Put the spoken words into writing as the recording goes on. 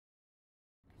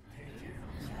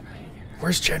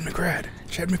Where's Chad McRad?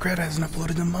 Chad McRad hasn't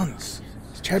uploaded in months.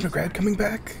 Is Chad McRad coming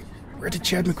back? Where did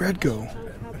Chad McRad go?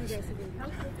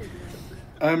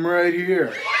 I'm right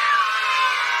here.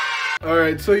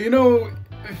 Alright, so you know,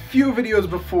 a few videos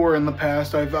before in the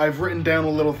past, I've written down a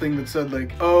little thing that said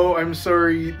like, oh, I'm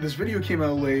sorry, this video came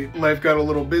out late, life got a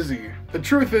little busy. The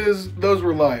truth is, those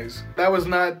were lies. That was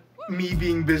not me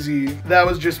being busy, that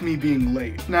was just me being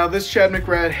late. Now this Chad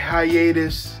McRad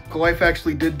hiatus, life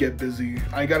actually did get busy.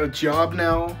 I got a job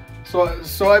now,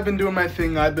 so I've been doing my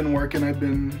thing, I've been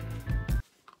working,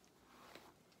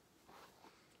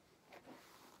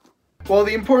 Well,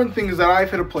 the important thing is that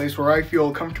I've hit a place where I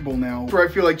feel comfortable now, where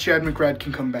I feel like Chad McRad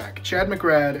can come back. Chad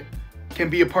McRad can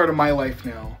be a part of my life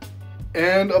now.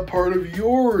 And a part of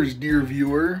yours, dear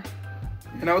viewer.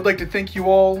 And I would like to thank you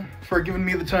all for giving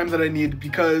me the time that I need,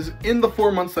 because in the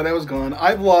 4 months that I was gone,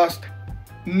 I've lost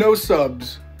no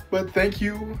subs. But thank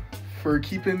you for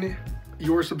keeping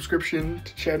your subscription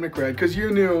to Chad McRad, because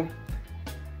you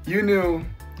knew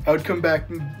I would come back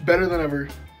better than ever.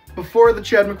 Before the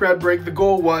Chad McRad break, the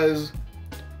goal was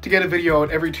to get a video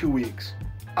out every 2 weeks.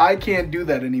 I can't do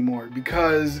that anymore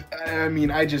because, I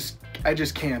mean, I just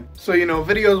can't. So, you know,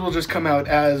 videos will just come out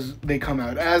as they come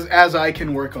out, as I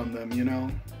can work on them, you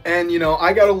know? And, you know,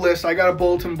 I got a list, I got a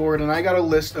bulletin board, and I got a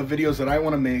list of videos that I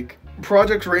want to make.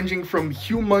 Projects ranging from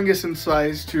humongous in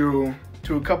size to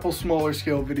a couple smaller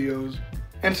scale videos.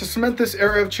 And to cement this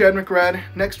era of Chad McRad,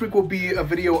 next week will be a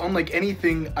video unlike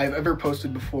anything I've ever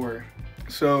posted before.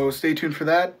 So stay tuned for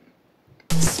that.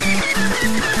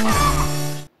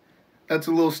 That's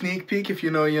a little sneak peek, if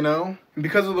you know, you know. And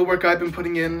because of the work I've been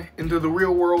putting into the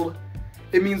real world,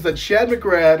 it means that Chad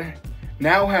McRad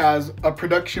now has a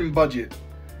production budget.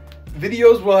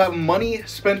 Videos will have money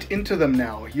spent into them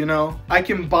now, you know. I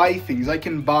can buy things, I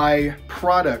can buy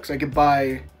products, I can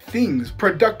buy things,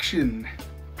 production,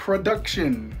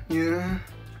 yeah.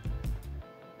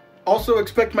 Also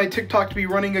expect my TikTok to be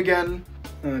running again.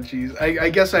 Oh jeez, I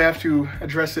guess I have to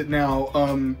address it now.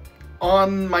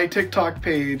 On my TikTok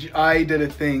page, I did a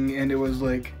thing, and it was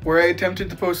like, where I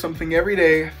attempted to post something every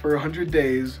day for 100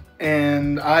 days,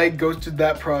 and I ghosted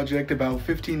that project about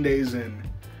 15 days in.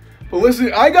 But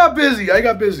listen, I got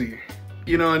busy.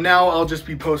 You know, and now I'll just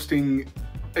be posting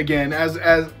again, as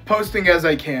posting as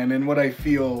I can, and what I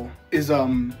feel is,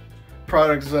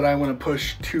 products that I want to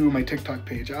push to my TikTok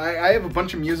page. I have a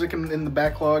bunch of music in the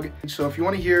backlog, so if you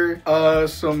want to hear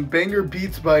some banger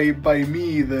beats by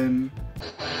me, then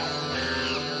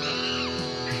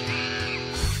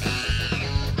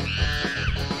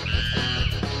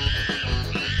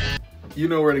you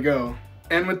know where to go.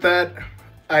 And with that,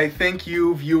 I thank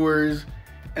you viewers,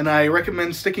 and I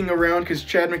recommend sticking around because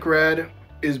Chad McRad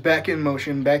is back in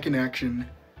motion, back in action.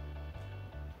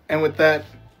 And with that,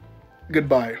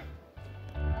 goodbye.